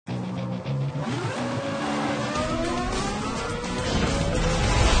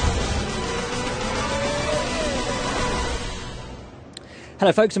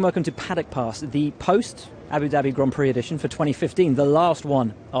Hello folks and welcome to Paddock Pass, the post-Abu Dhabi Grand Prix edition for 2015, the last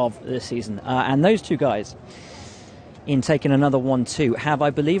one of the season. And those two guys, in taking another 1-2, have, I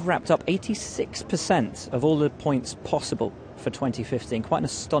believe, wrapped up 86% of all the points possible for 2015. Quite an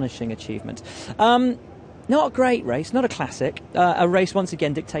astonishing achievement. Not a great race, not a classic. A race once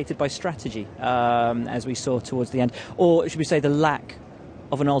again dictated by strategy, as we saw towards the end. Or should we say the lack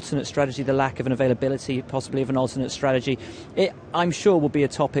of an alternate strategy, the lack of an availability, possibly of an alternate strategy. It, I'm sure, will be a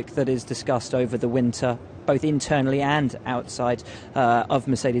topic that is discussed over the winter, both internally and outside of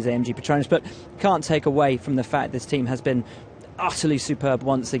Mercedes-AMG Petronas. But can't take away from the fact this team has been utterly superb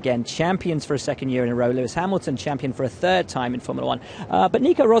once again. Champions for a second year in a row. Lewis Hamilton champion for a third time in Formula One. But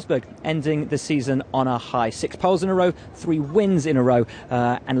Nico Rosberg ending the season on a high. 6 poles in a row, 3 wins in a row,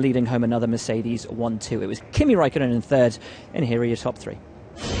 and leading home another Mercedes 1-2. It was Kimi Räikkönen in third, and here are your top 3.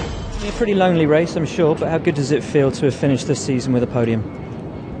 A pretty lonely race, I'm sure, but how good does it feel to have finished the season with a podium?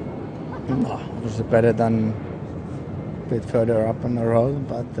 It was better than a bit further up on the road,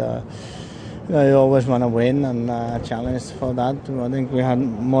 but you always want to win and challenge for that. I think we had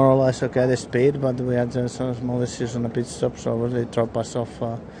more or less okay the speed, but we had some small issues on the pit stop, so it dropped us off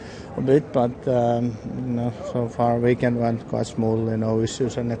a bit. But so far weekend went quite smoothly, no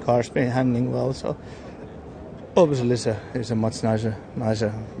issues, and the car's been handling well. So obviously it's a much nicer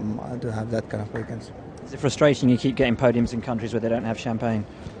to have that kind of weekends. Is it frustrating you keep getting podiums in countries where they don't have champagne?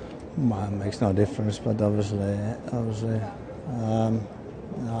 Well, it makes no difference, but obviously,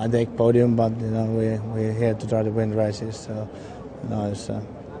 I take podium, but we're here to try to win races, so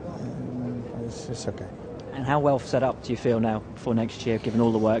it's okay. And how well set up do you feel now for next year, given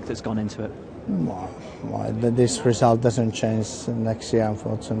all the work that's gone into it? Well, this result doesn't change next year,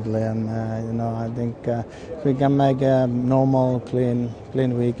 unfortunately, and I think if we can make normal, clean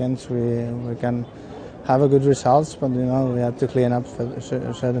weekends, we can have a good results. But we have to clean up for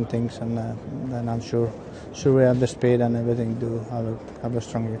certain things, and then I'm sure we have the speed and everything to have a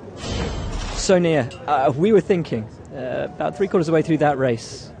strong year. So Nia, we were thinking about 3/4 of the way through that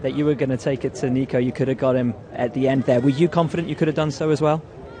race that you were going to take it to Nico. You could have got him at the end there. Were you confident you could have done so as well?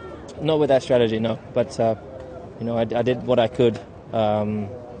 Not with that strategy, no. But I did what I could.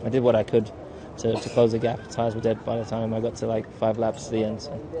 I did what I could to close the gap. Tires were dead by the time I got to like 5 laps to the end.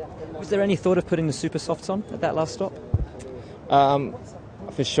 So. Was there any thought of putting the super softs on at that last stop?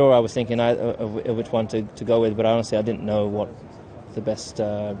 For sure, I was thinking of which one to go with, but honestly, I didn't know what the best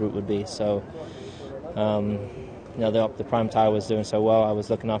route would be. So, the prime tire was doing so well. I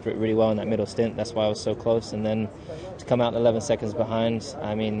was looking after it really well in that middle stint. That's why I was so close. And then to come out 11 seconds behind,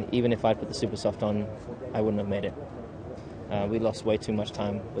 I mean, even if I put the super soft on, I wouldn't have made it. We lost way too much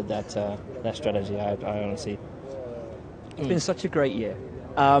time with that strategy. I honestly. It's been such a great year.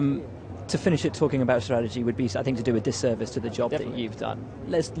 To finish it talking about strategy would be, I think, to do a disservice to the job that you've done.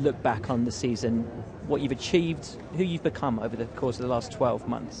 Let's look back on the season, what you've achieved, who you've become over the course of the last 12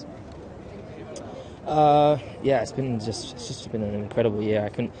 months. It's just been an incredible year.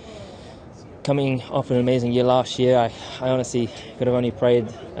 Coming off an amazing year last year, I honestly could have only prayed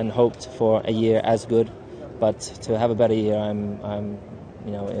and hoped for a year as good, but to have a better year,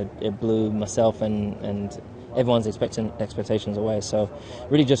 it blew myself and everyone's expectations away. So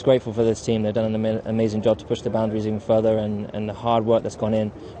really just grateful for this team. They've done an amazing job to push the boundaries even further, and the hard work that's gone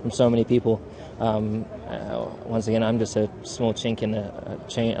in from so many people. Once again, I'm just a small chink in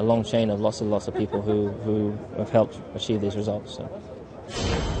a long chain of lots of people who have helped achieve these results. So.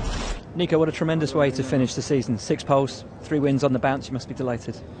 Nico, what a tremendous way to finish the season. 6 poles, 3 wins on the bounce. You must be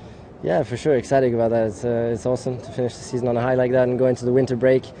delighted. Yeah, for sure. Excited about that. It's awesome to finish the season on a high like that and go into the winter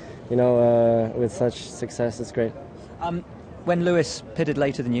break, with such success. It's great. When Lewis pitted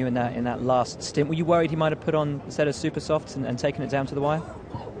later than you in that last stint, were you worried he might have put on a set of super softs and taken it down to the wire?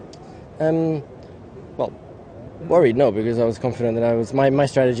 Well, worried, no, because I was confident that my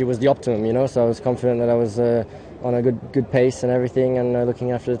strategy was the optimum, so I was confident that I was on a good pace and everything, and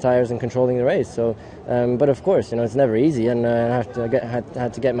looking after the tires and controlling the race. So, but of course, it's never easy, and I had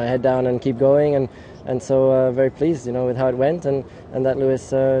to get my head down and keep going, and so very pleased, with how it went, and that Lewis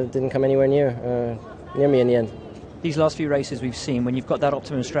didn't come anywhere near me in the end. These last few races we've seen, when you've got that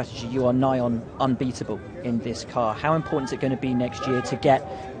optimum strategy, you are nigh on unbeatable in this car. How important is it going to be next year to get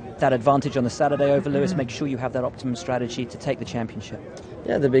that advantage on the Saturday over Lewis, make sure you have that optimum strategy to take the championship?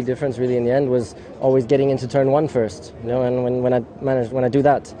 Yeah, the big difference really in the end was always getting into turn 1 first, and when I do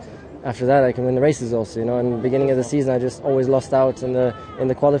that, after that I can win the races also, In the beginning of the season I just always lost out in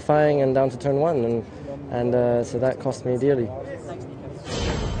the qualifying and down to turn 1, and so that cost me dearly.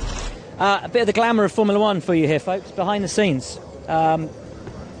 A bit of the glamour of Formula One for you here, folks, behind the scenes.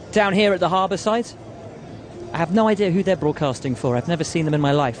 Down here at the harbour side, I have no idea who they're broadcasting for. I've never seen them in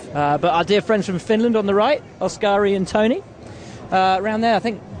my life. But our dear friends from Finland on the right, Oskari and Tony. Around there, I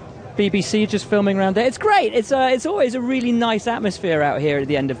think BBC just filming around there. It's great. It's always a really nice atmosphere out here at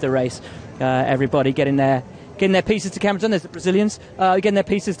the end of the race. Everybody getting their pieces to camera done. There's the Brazilians getting their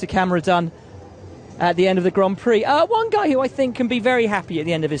pieces to camera done at the end of the Grand Prix. One guy who I think can be very happy at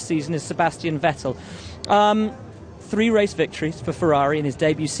the end of his season is Sebastian Vettel. 3 race victories for Ferrari in his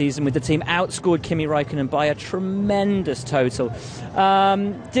debut season with the team. Outscored Kimi Räikkönen by a tremendous total.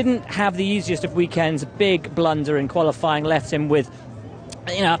 Didn't have the easiest of weekends. A big blunder in qualifying left him with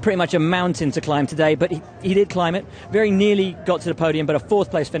pretty much a mountain to climb today, but he did climb it. Very nearly got to the podium, but a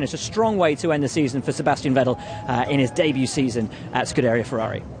 4th place finish. A strong way to end the season for Sebastian Vettel in his debut season at Scuderia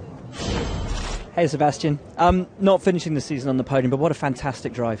Ferrari. Hey Sebastian, not finishing the season on the podium, but what a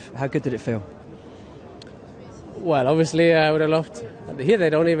fantastic drive. How good did it feel? Well, obviously I would have loved. Here they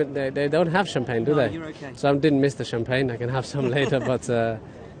don't have champagne, do they? You're okay. So I didn't miss the champagne. I can have some later, but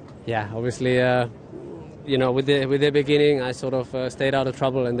obviously, with the beginning, I sort of stayed out of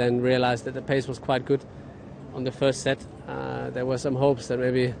trouble and then realized that the pace was quite good on the first set. There were some hopes that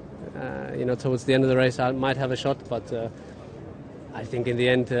maybe, towards the end of the race I might have a shot, but I think in the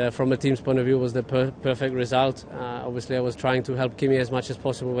end, from a team's point of view, was the perfect result. Obviously, I was trying to help Kimi as much as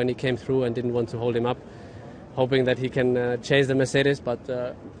possible when he came through and didn't want to hold him up, hoping that he can chase the Mercedes. But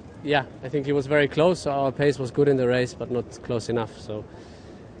I think he was very close. So our pace was good in the race, but not close enough. So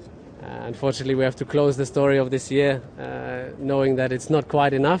unfortunately, we have to close the story of this year, knowing that it's not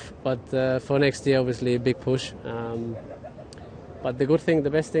quite enough. But for next year, obviously, a big push. But the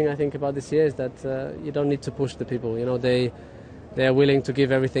best thing I think about this year is that you don't need to push the people. They are willing to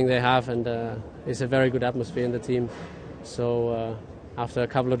give everything they have, and it's a very good atmosphere in the team. So after a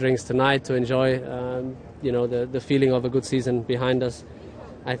couple of drinks tonight to enjoy, the feeling of a good season behind us,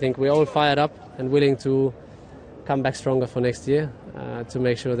 I think we're all fired up and willing to come back stronger for next year to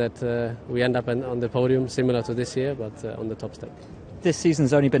make sure that we end up on the podium, similar to this year, but on the top step. This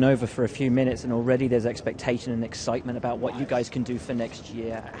season's only been over for a few minutes, and already there's expectation and excitement about what you guys can do for next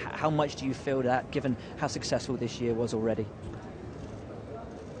year. How much do you feel that, given how successful this year was already?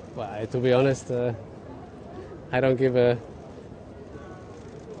 Well, to be honest, I don't give a...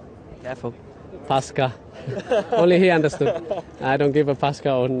 Careful. Pasca. Only he understood. I don't give a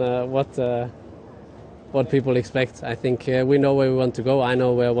Pasca on what people expect. I think we know where we want to go. I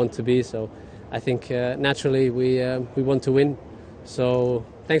know where I want to be. So I think naturally we want to win. So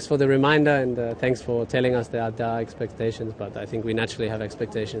thanks for the reminder, and thanks for telling us there are expectations. But I think we naturally have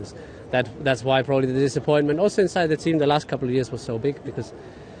expectations. That's why probably the disappointment also inside the team the last couple of years was so big, because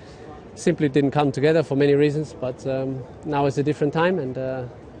simply didn't come together for many reasons. But now it's a different time, and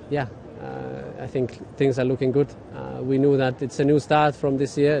I think things are looking good. We knew that it's a new start from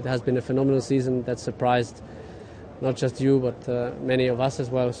this year. It has been a phenomenal season that surprised not just you, but many of us as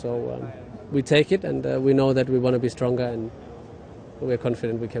well. So we take it, and we know that we want to be stronger, and we're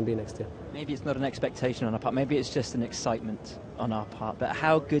confident we can be next year. Maybe it's not an expectation on our part, maybe it's just an excitement on our part, but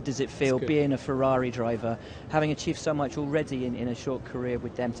how good does it feel being a Ferrari driver, having achieved so much already in a short career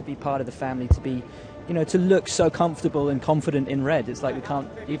with them, to be part of the family, to be, to look so comfortable and confident in red? It's like we can't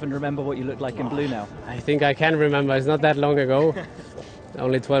even remember what you look like in blue now. I think I can remember. It's not that long ago,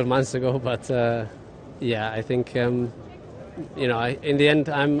 only 12 months ago, but I think in the end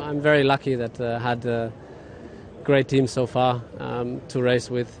I'm very lucky that I had a great team so far to race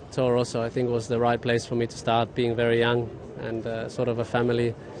with. Toro Rosso, I think, was the right place for me to start, being very young and sort of a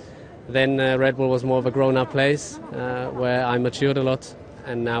family. Then Red Bull was more of a grown-up place where I matured a lot,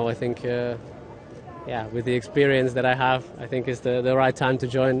 and now I think with the experience that I have, I think it's the right time to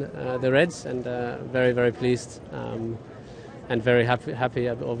join the Reds, and very, very pleased and very happy.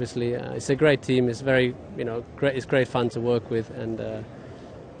 Obviously, it's a great team. It's very, great. It's great fun to work with, and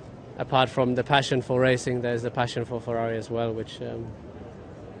apart from the passion for racing, there's the passion for Ferrari as well, which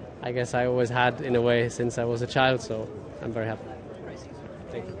I guess I always had in a way since I was a child. So I'm very happy.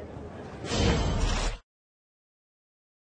 Thank you.